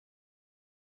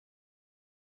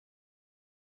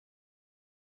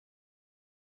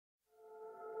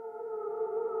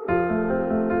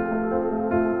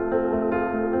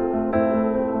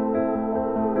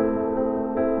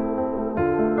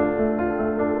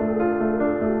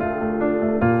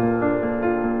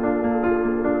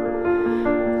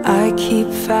I keep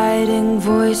fighting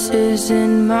voices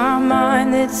in my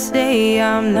mind that say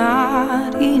I'm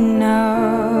not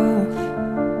enough.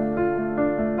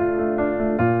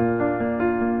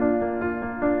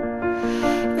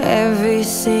 Every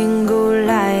single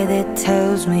lie that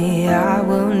tells me I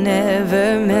will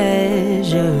never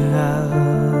measure up.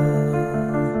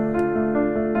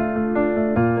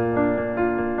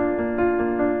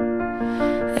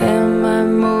 Am I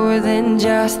more than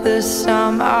just the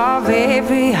sum of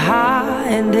every high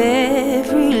and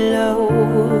every low?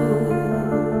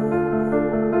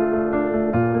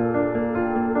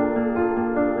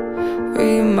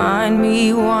 Remind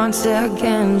me once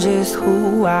again just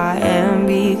who I am,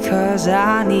 because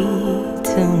I need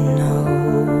to know.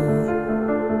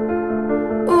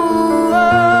 Ooh,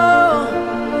 oh,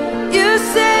 you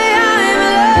say I'm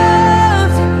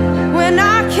loved when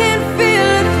I can't feel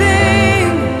a thing.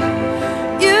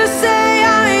 You say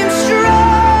I'm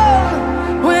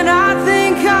strong when I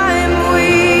think I'm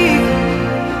weak.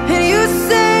 And you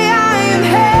say I am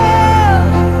held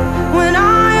when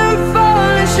I am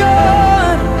falling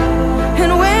short.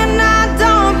 And when I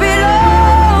don't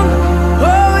belong,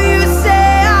 oh, you say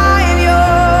I am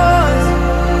yours.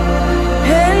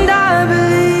 And I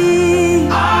believe,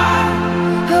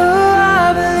 oh, I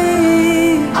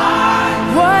believe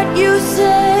what you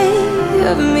say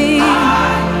of me.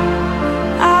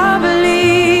 I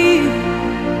believe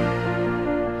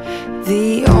the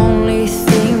only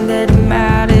thing that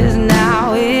matters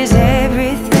now is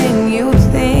everything you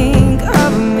think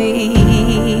of me.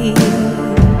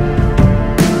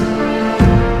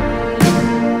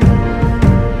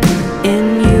 In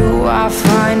you I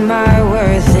find my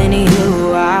worth, in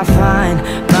you I find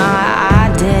my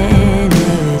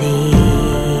identity.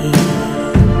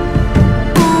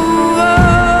 Ooh,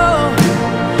 oh,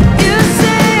 you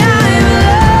say I'm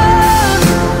loved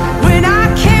when I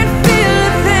can't feel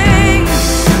a thing.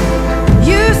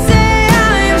 You say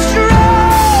I'm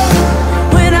strong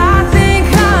when I think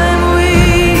I'm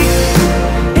weak.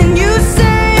 And you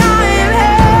say I am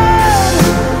held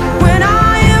when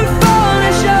I am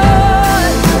falling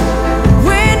short.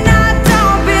 When I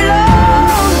don't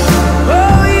belong,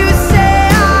 oh, you say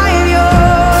I am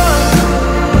yours.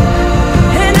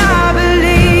 And I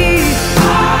believe,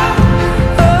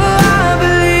 oh, I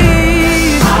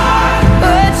believe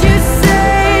what you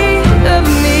say of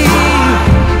me.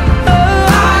 Oh,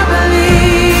 I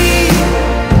believe.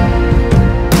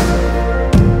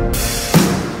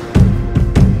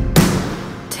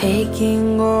 Taking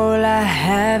all I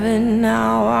have and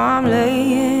now I'm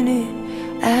laying it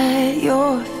at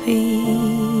your feet.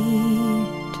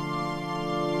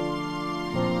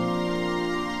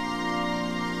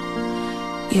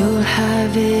 You'll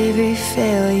have every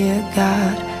failure,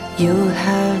 God. You'll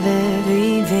have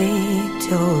every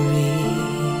victory.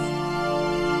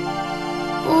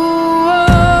 Ooh,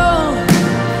 oh,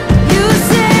 you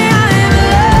say I'm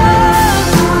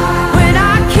loved when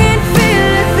I can't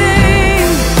feel a thing.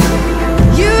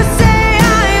 You say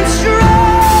I'm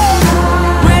strong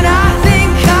when I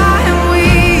think I am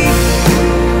weak.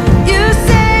 You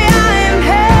say I am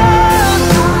held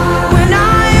when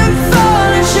I am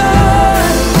falling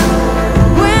short.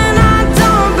 When I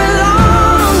don't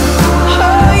belong,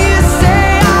 oh, you say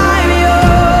I'm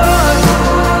yours.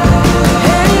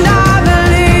 And I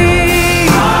believe,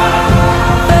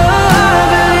 oh, I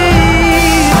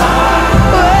believe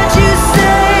what you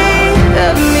say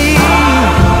of me.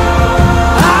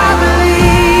 I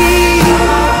believe,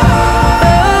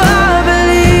 oh, I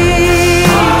believe,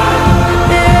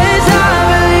 yes, I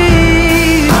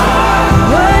believe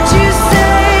what you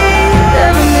say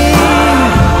of me.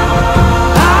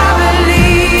 I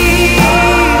believe.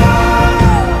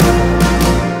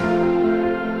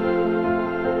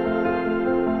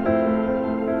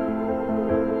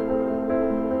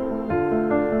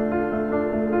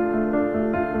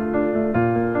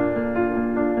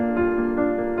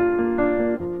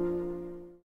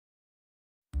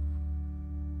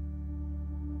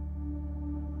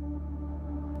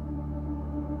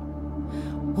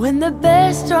 When the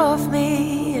best of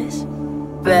me is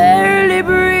barely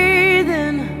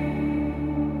breathing,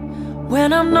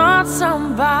 when I'm not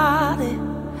somebody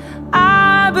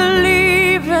I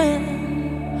believe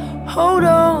in, hold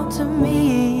on to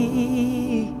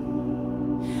me.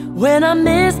 When I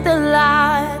miss the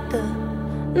light, the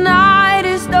night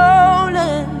is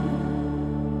stolen.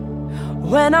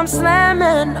 When I'm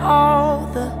slamming all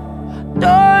the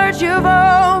doors you've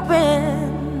opened,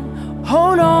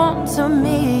 hold on to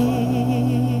me.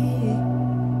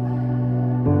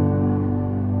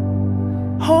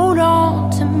 Hold on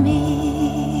to me.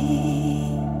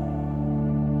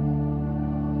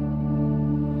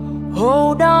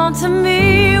 Hold on on to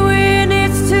me when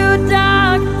it's too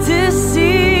dark to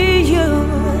see you.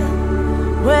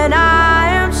 When I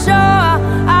am sure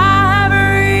I have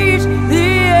reached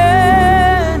the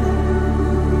end,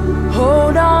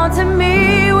 hold on to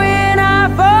me when I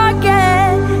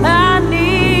forget I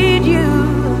need you.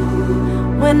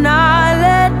 When I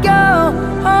let go,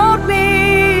 hold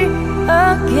me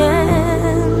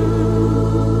again.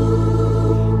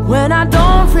 When I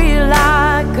don't feel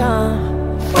like I'm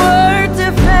worth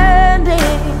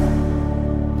defending,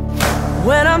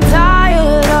 when I'm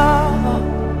tired of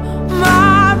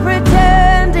my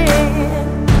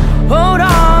pretending, hold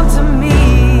on to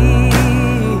me.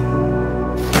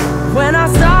 When I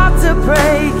start to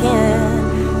break in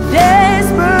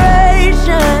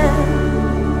desperation,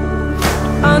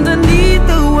 underneath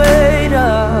the weight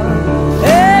of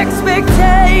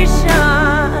expectation,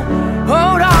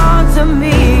 hold on to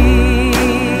me.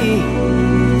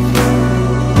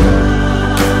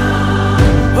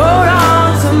 Hold on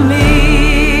to me.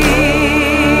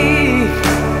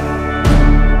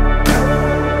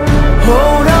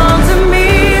 Hold on to me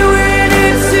when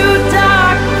it's too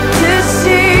dark to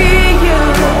see you.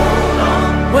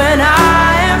 When I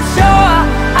am sure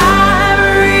I've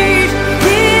reached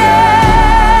the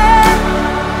end,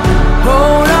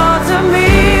 hold on to me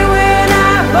when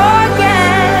I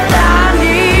forget I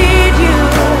need you.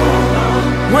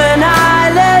 When I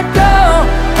let go,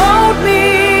 hold me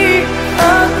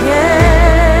again.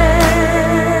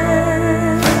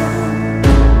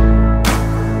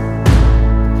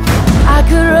 I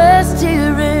could rest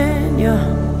here in your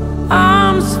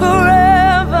arms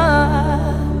forever,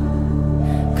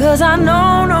 'cause I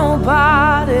know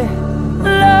nobody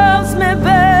loves me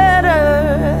better.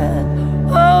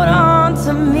 Hold on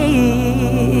to me.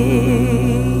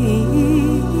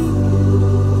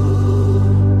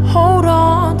 Hold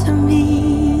on to me.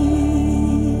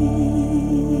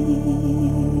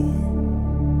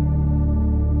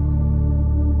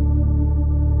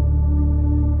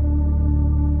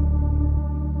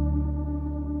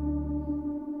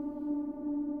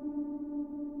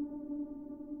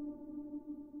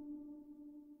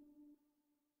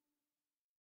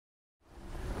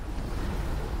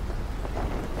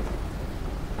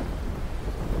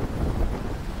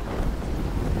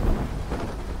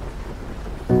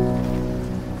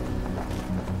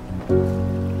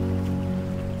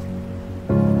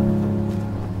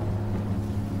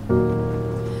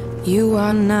 You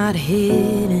are not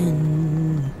hidden.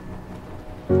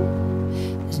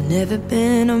 There's never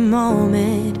been a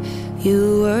moment you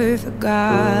were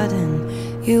forgotten.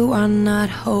 You are not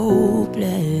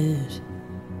hopeless.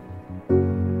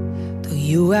 Though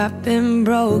you have been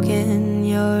broken,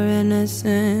 your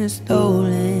innocence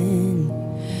stolen,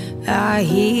 I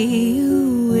hear you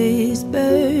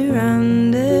whisper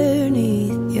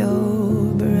underneath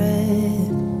your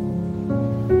breath.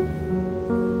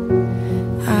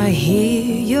 I hear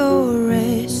your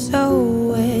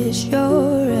SOS,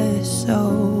 your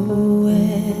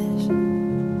SOS.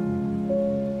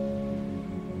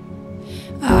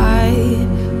 I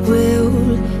will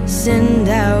send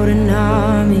out an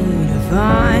army to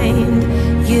find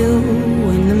you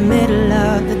in the middle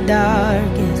of the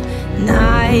darkest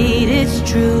night. It's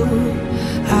true,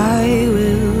 I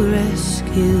will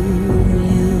rescue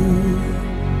you.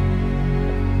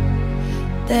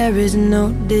 There is no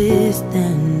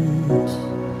distance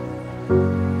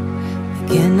that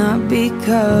cannot be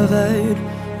covered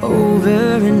over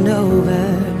and over.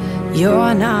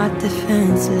 You're not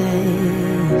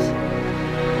defenseless.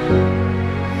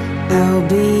 I'll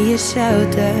be your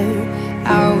shelter,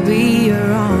 I'll be your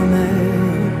armor.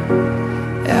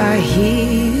 I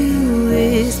hear you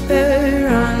whisper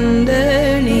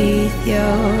underneath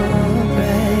your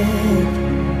breath.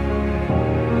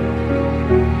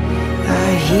 I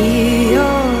hear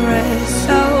your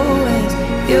SOS,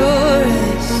 your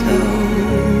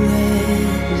SOS.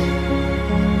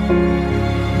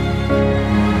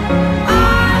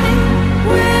 I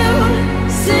will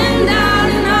send out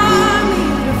an army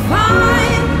to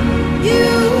find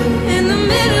you in the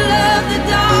middle of the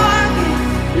darkest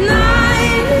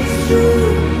night. It's true,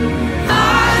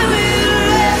 I will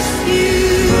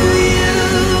rescue you.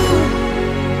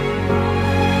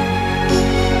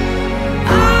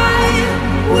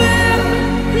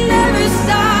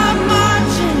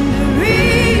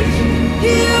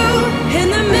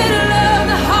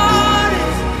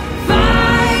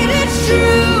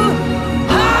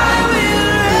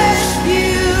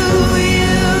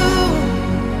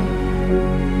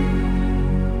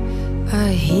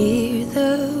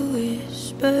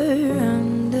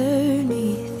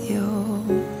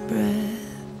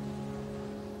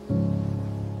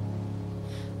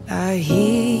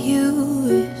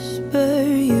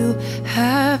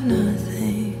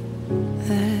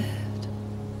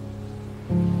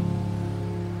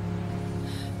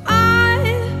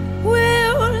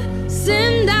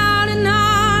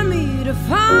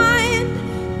 find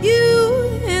you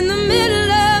in the middle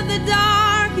of the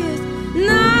darkest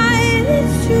night.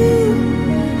 It's true,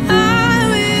 I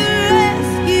will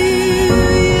rescue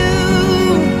you.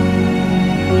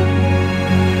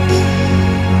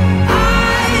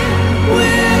 I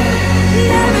will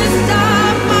never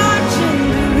stop marching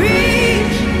to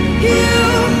reach you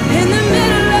in the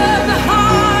middle of the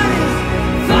hardest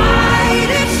fight.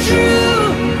 It's true,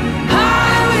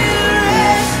 I will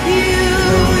rescue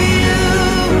you.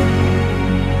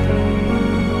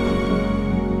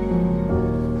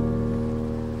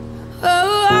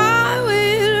 Oh, I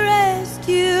will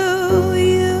rescue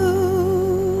you.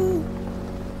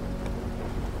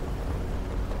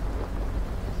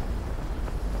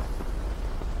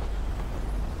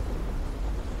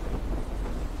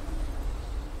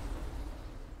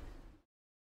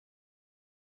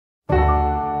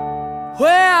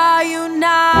 Where are you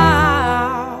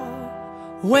now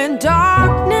when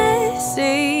darkness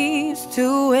seems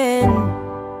to win?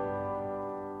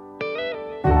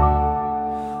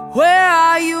 Where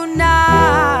are you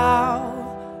now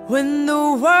when the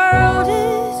world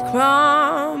is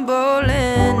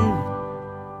crumbling?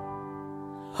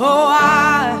 Oh,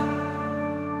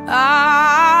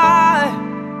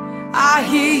 I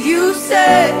hear you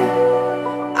say,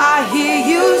 I hear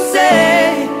you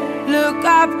say, look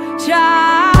up,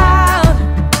 child.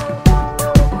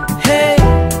 Hey,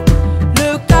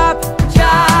 look up,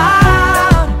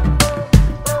 child.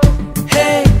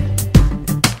 Hey,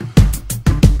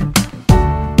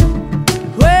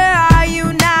 where are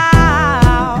you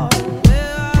now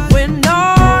when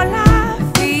all I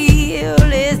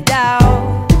feel is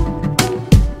doubt?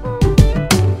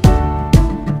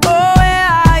 Oh, where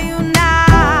are you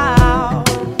now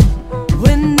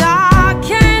when I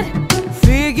can't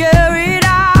figure it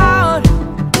out?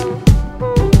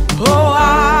 Oh,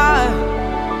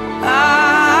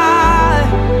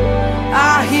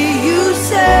 I hear you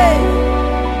say,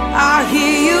 I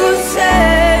hear you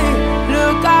say,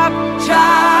 look up,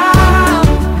 child.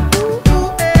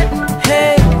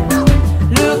 Hey,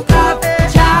 look up,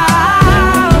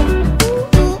 child.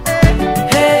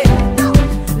 Hey,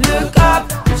 look up,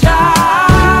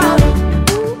 child.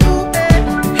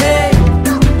 Hey,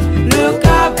 look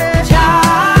up,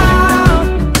 child.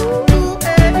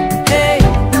 Hey,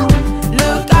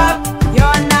 look up.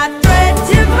 You're not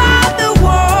threatened by the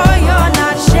war, you're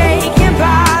not shaken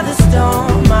by the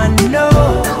storm. I know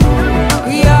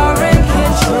you're in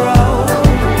control.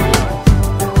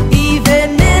 Even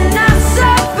in our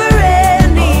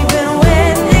suffering, even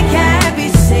when it can't be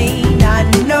seen, I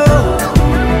know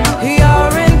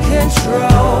you're in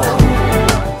control.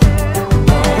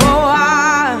 Oh,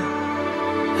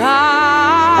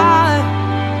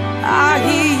 I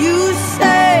hear you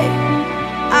say,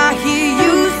 I hear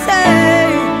you say,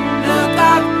 look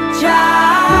up,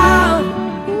 child.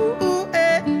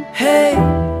 Hey,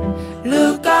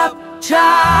 look up,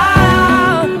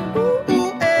 child.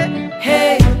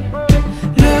 Hey,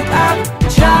 look up,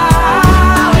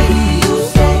 child.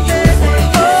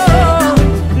 Oh,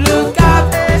 look up,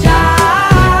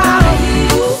 child.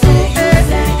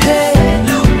 Hey,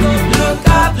 look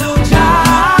up, child.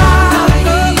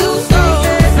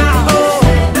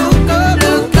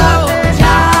 Look up,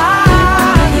 child.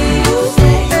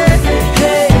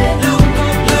 Hey,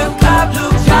 look up,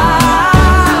 child.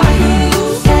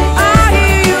 I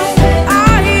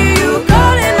hear you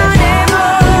calling my name. Oh,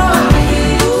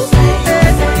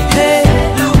 hey,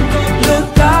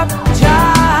 look up,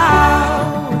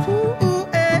 child.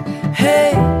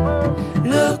 Hey,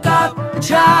 look up,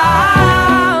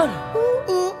 child.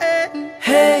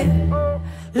 Hey,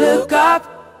 look up.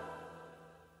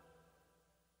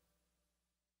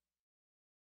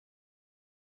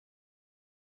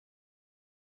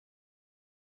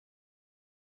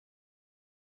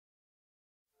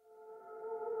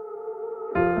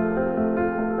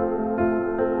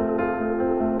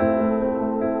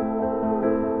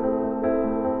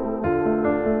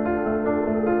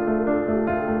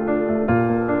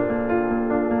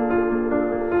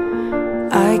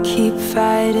 I keep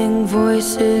fighting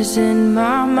voices in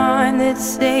my mind that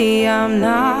say I'm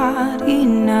not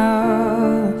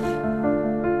enough.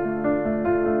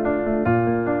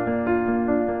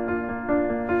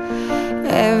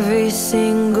 Every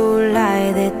single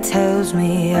lie that tells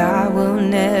me I will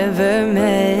never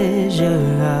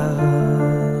measure up.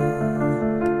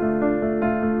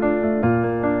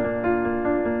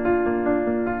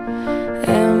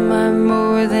 Am I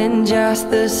more than just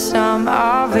the sum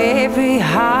of every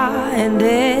high and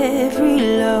every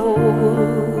low?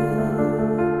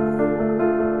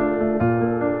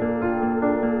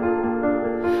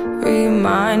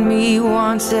 remind me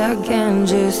once again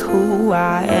just who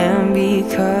I am,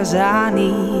 because I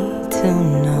need to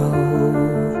know.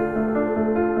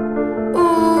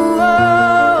 Ooh,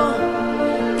 oh,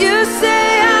 you say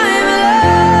I'm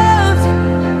loved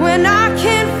when I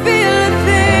can't feel a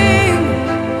thing.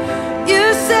 You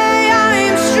say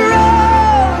I'm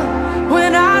strong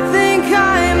when I think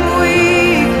I'm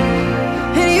weak.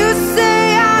 And you say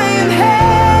I am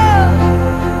held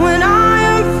when I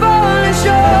am falling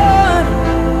short.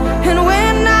 And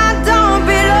when I don't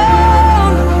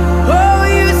belong, oh,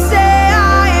 you say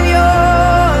I am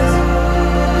yours.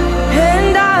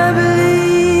 And I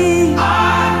believe,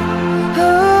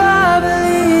 oh, I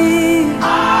believe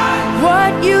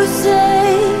what you say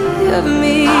of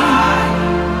me.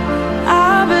 I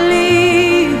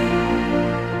believe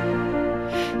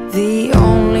the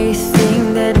only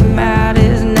thing that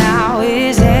matters now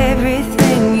is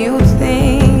everything you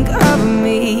think of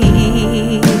me.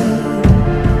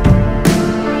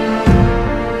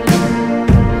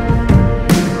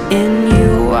 In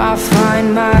you I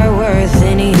find my worth,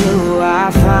 in you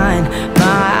I find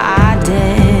my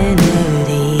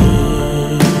identity.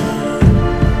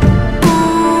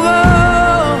 Ooh,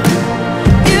 oh,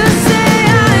 you say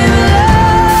I'm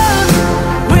loved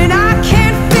when I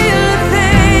can't feel a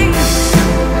thing.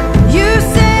 You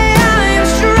say I am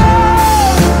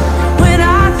strong when I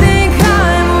think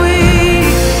I'm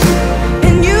weak.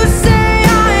 And you say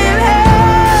I am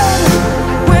held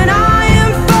when I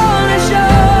am falling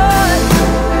short.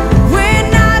 When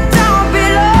I don't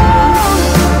belong,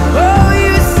 oh,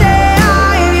 you say I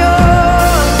am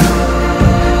yours.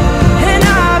 And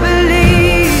I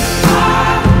believe,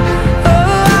 oh,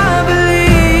 I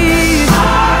believe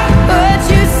what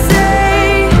you say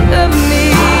of me.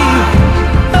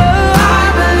 Oh, I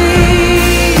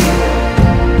believe.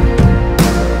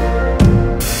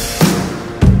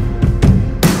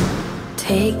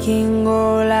 Taking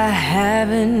all I have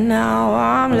and now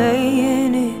I'm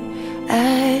laying it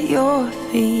at your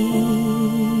feet.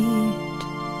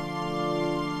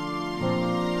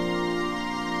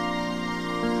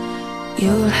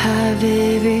 You'll have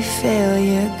every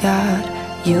failure, God.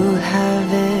 You'll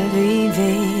have every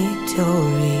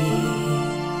victory.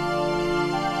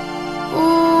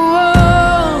 Ooh,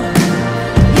 oh,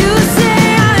 you say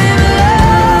I'm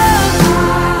loved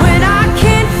when I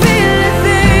can't feel a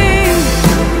thing.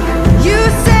 You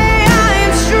say I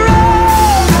am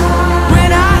strong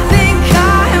when I think I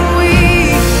am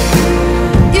weak.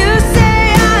 You say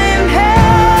I am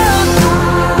held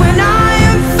when I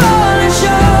am falling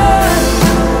short.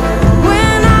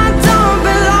 When I don't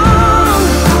belong,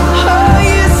 oh,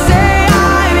 you say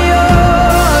I'm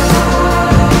yours.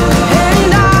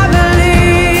 And I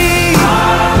believe,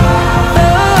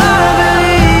 oh, I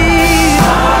believe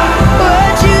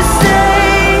what you say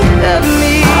of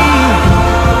me.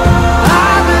 I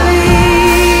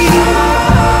believe,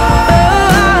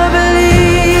 oh, I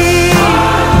believe,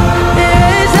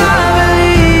 yes, I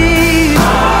believe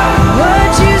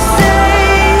what you say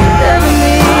of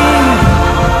me.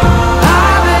 I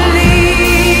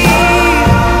believe.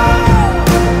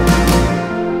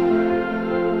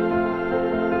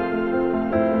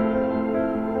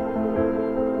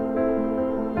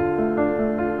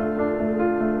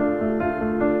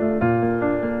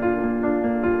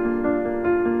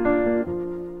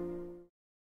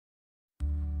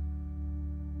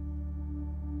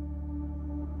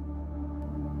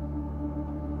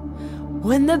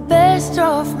 When the best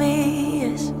of me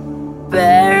is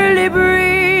barely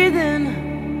breathing,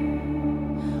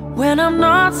 when I'm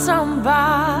not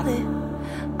somebody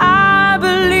I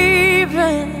believe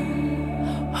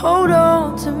in, hold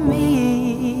on to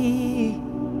me.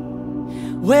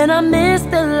 When I miss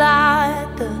the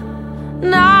light, the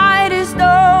night is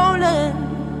stolen.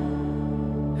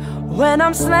 When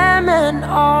I'm slamming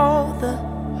all the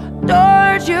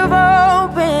doors you've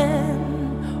opened,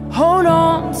 hold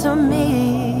on to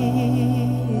me.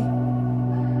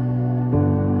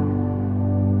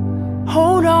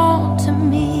 Hold on to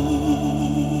me.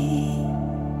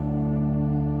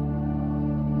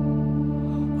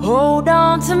 Hold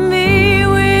on to me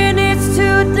when it's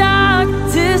too dark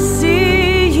to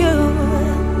see you.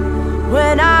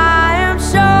 When I am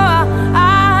sure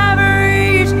I have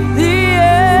reached the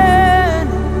end.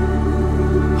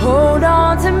 Hold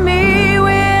on to me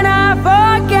when I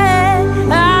forget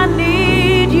I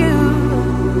need you.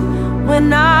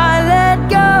 When I let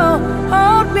go,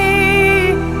 hold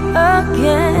me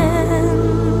again.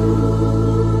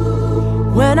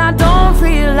 When I don't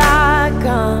feel like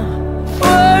I'm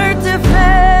worth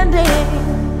defending,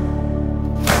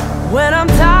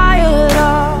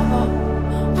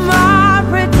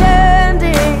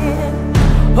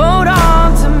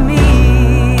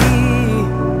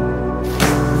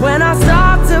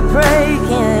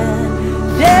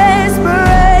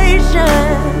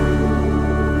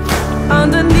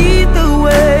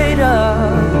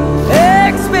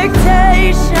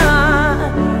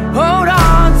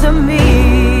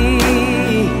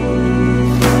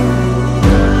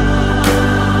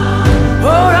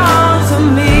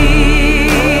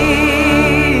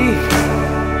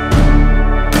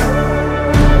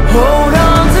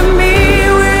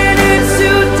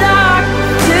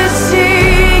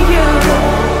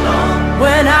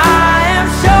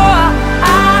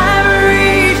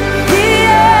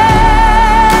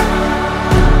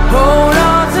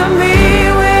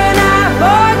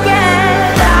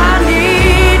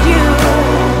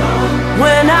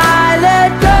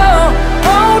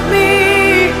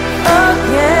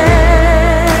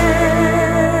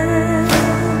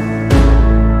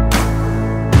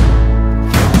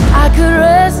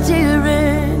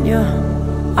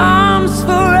 last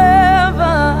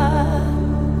forever,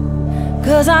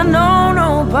 'cause I know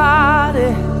nobody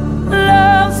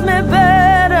loves me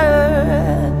better.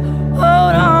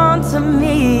 Hold on to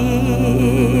me.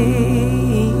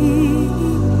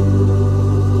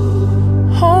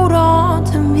 Hold on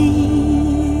to me.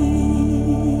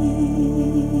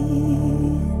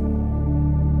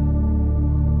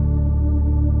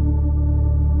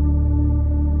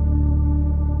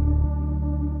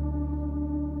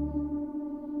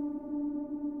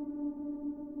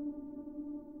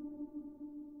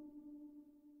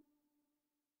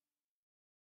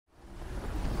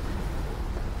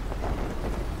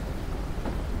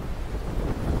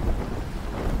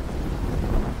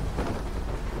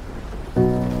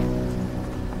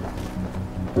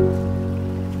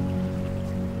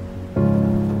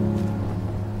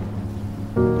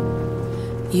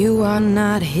 You are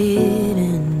not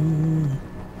hidden.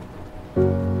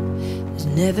 There's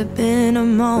never been a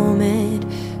moment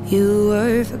you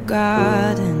were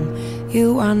forgotten.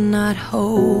 You are not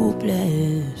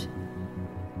hopeless.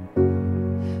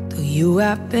 Though you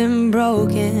have been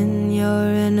broken, your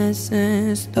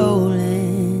innocence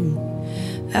stolen,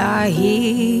 I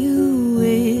hear you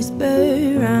whisper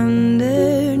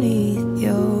underneath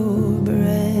your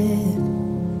breath.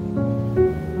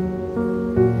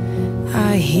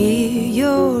 I hear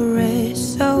your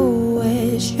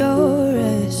SOS, your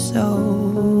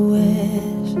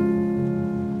SOS.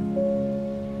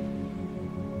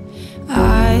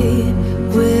 I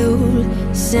will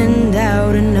send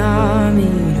out an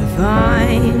army to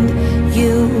find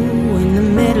you in the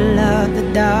middle of the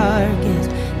darkest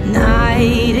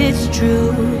night. It's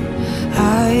true,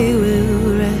 I will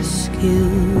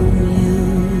rescue you.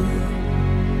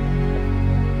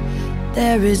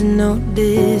 There is no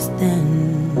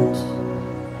distance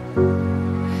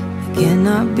that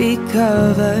cannot be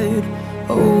covered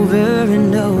over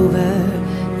and over.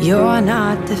 You're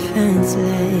not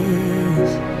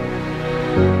defenseless.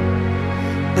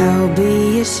 I'll be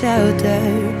your shelter,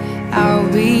 I'll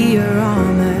be your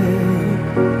armor.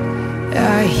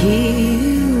 I hear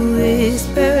you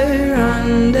whisper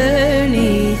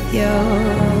underneath your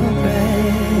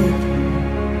breath.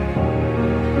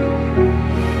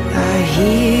 I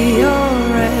hear your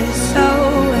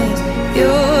SOS,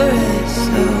 your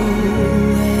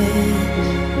SOS.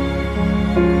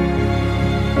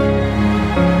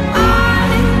 I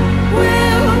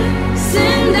will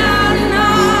send out an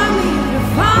army to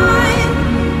find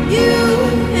you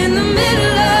in the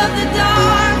middle of the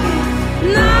darkest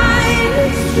night.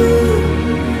 It's true,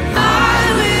 I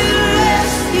will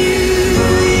rescue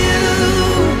you.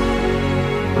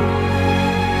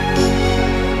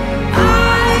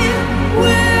 I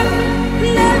will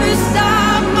never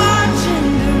stop marching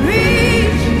to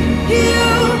reach you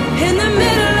in the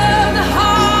middle of the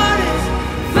hardest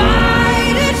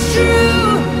fight. It's true,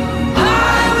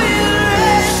 I will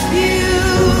rescue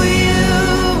you.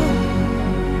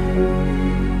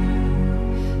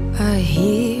 I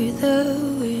hear the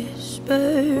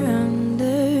whisper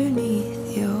underneath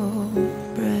your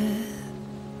breath.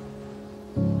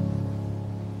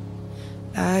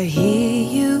 I hear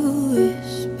you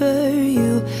whisper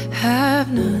you have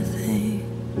nothing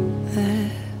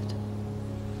left.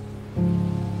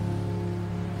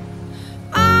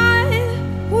 I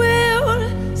will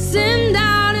send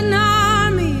out an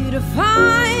army to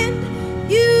find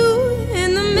you in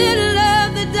the middle of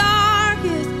the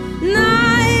darkest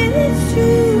night. It's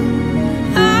true,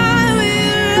 I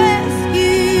will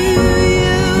rescue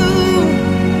you.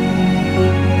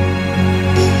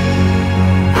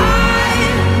 I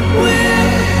will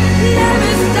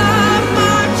never stop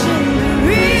marching to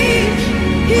reach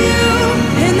you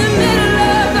in the middle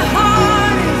of the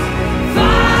hardest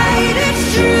fight. It's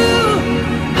true,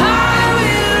 I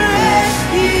will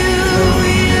rescue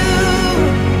you.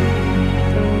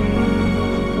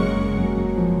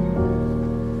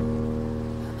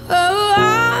 Oh,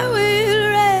 I will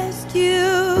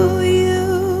rescue you.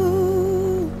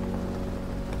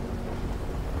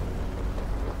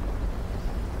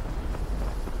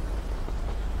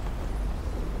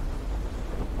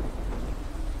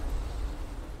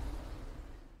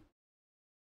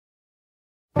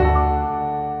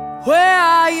 Where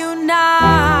are you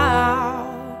now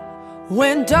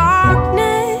when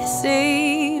darkness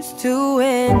seems to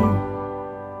win?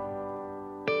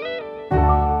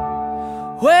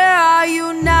 Where are you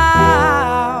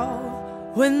now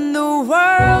when the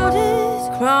world is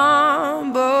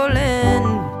crumbling?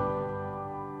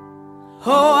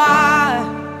 Oh,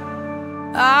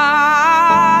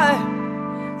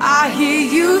 I hear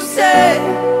you say,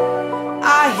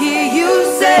 I hear you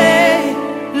say,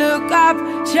 look up,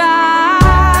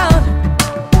 child.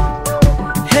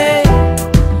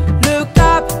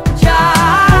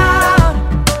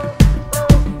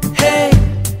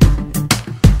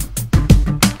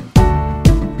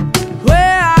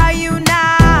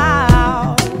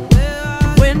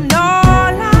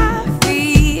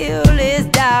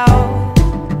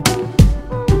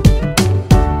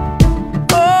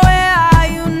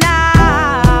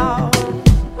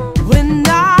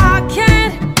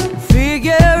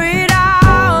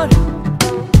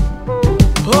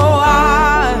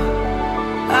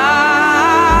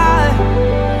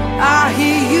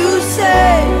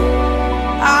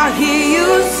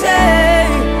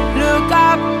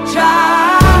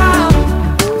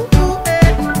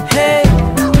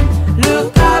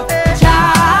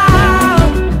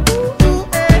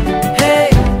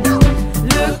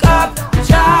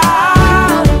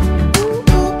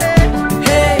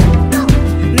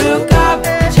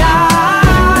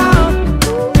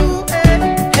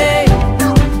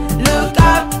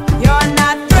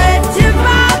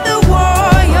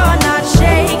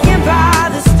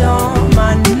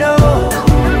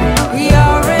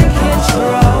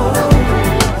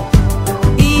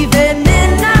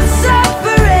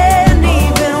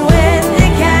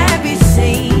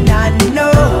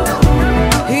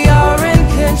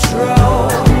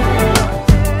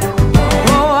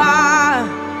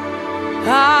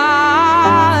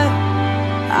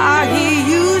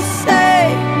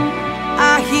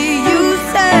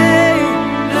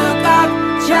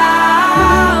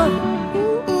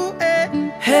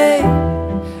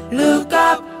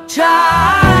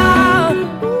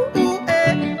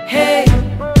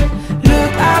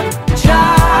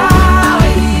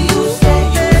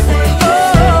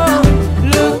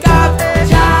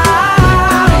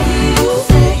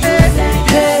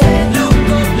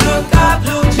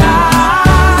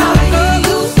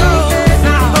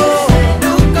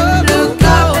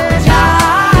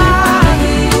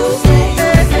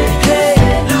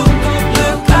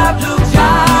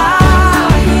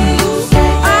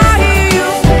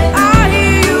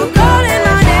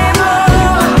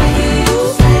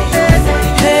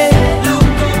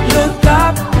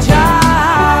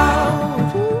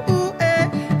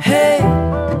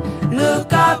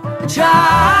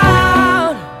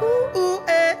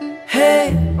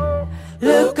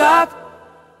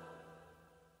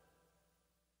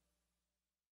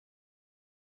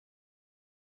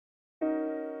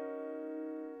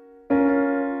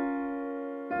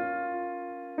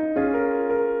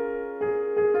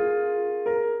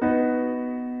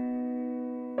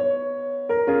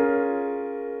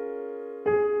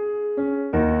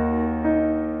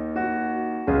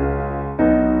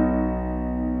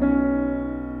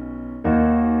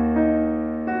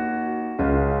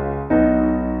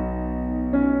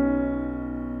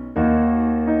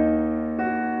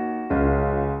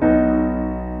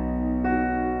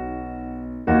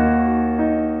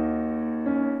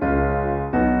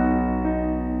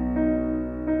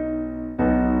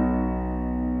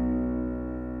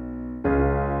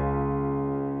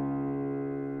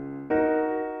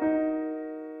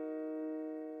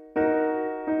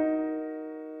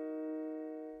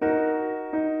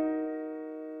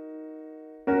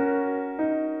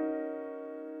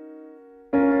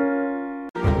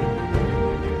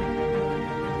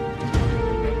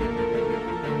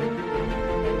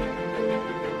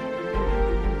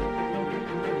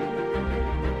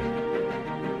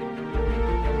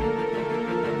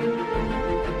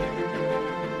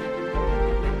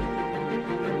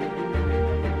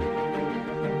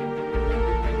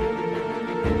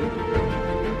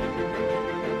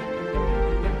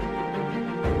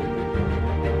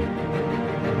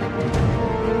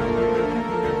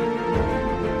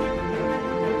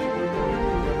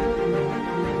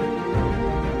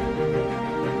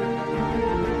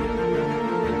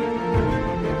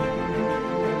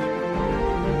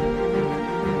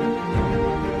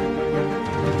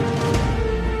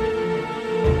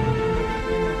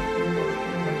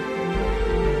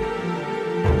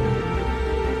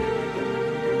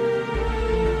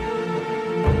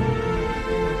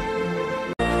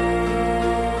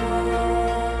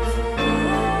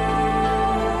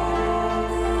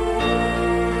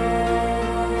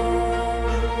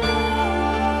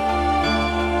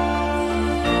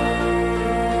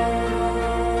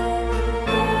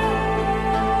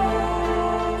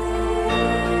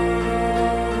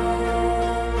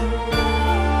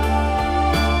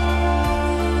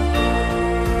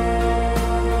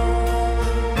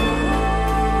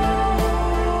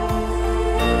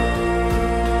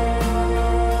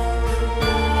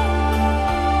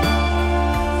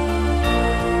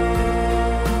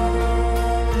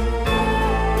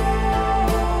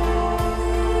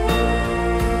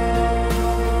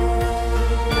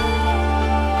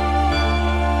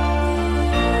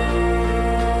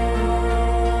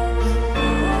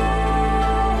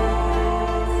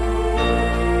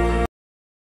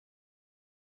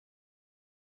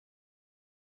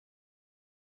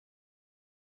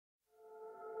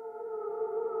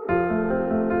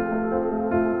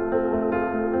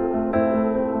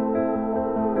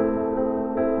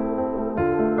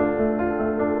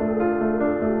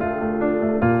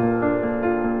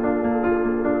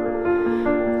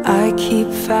 keep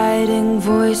fighting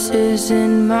voices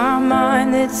in my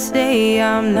mind that say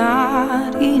I'm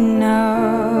not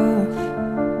enough.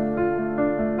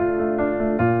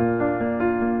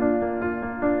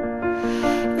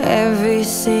 Every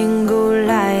single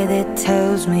lie that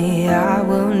tells me I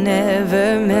will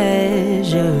never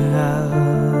measure up.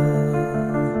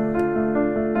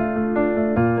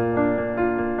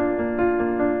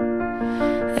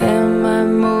 Am I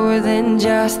more than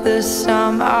just the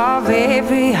sum of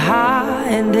every high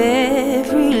and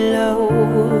every low?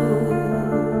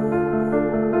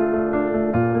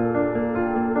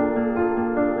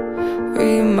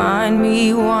 Remind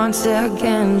me once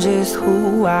again just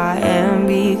who I am,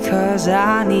 because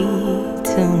I need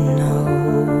to know.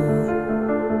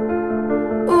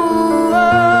 Ooh,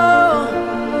 oh,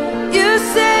 you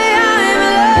say I'm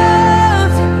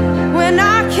loved when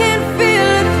I can't feel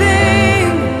a thing.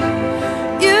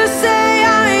 You say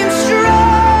I'm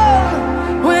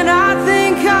strong when I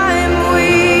think I'm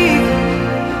weak.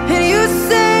 And you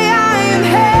say I am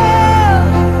held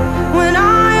when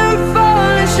I am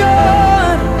falling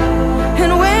short.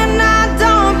 And when I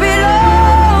don't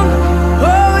belong,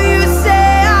 oh, you say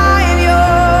I am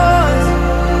yours.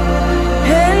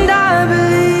 And I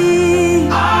believe,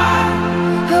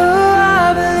 oh, I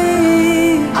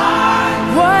believe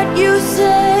what you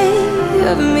say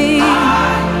of me.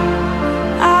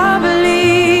 I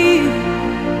believe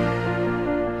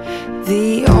the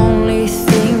only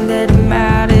thing that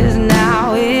matters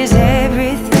now is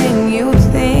everything you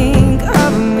think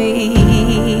of me.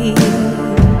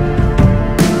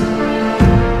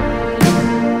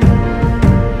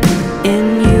 In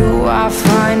you I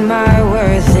find my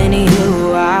worth, in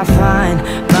you I find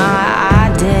my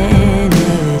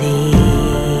identity.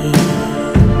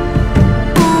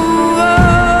 Ooh,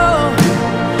 oh,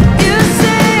 you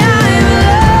say I'm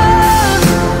loved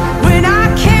when I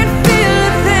can't feel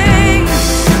a thing.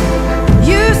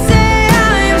 You say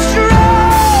I'm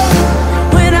strong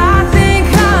when I think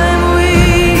I'm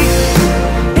weak.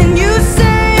 And you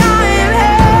say I am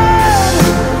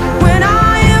held when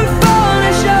I am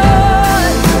falling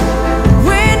short.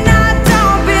 When I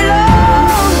don't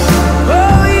belong,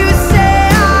 oh, you say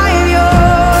I am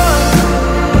yours.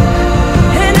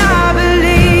 And I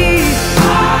believe,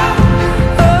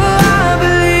 oh, I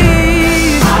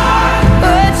believe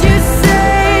what you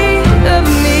say of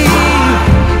me.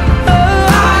 Oh,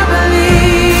 I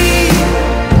believe.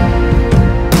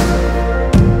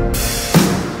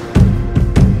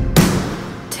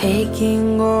 Taking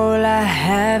all I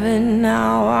have and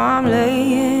now I'm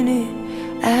laying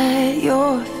it at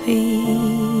your feet.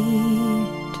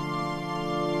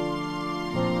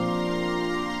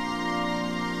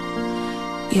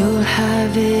 You'll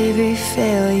have every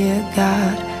failure,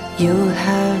 God. You'll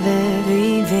have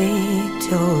every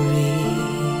victory.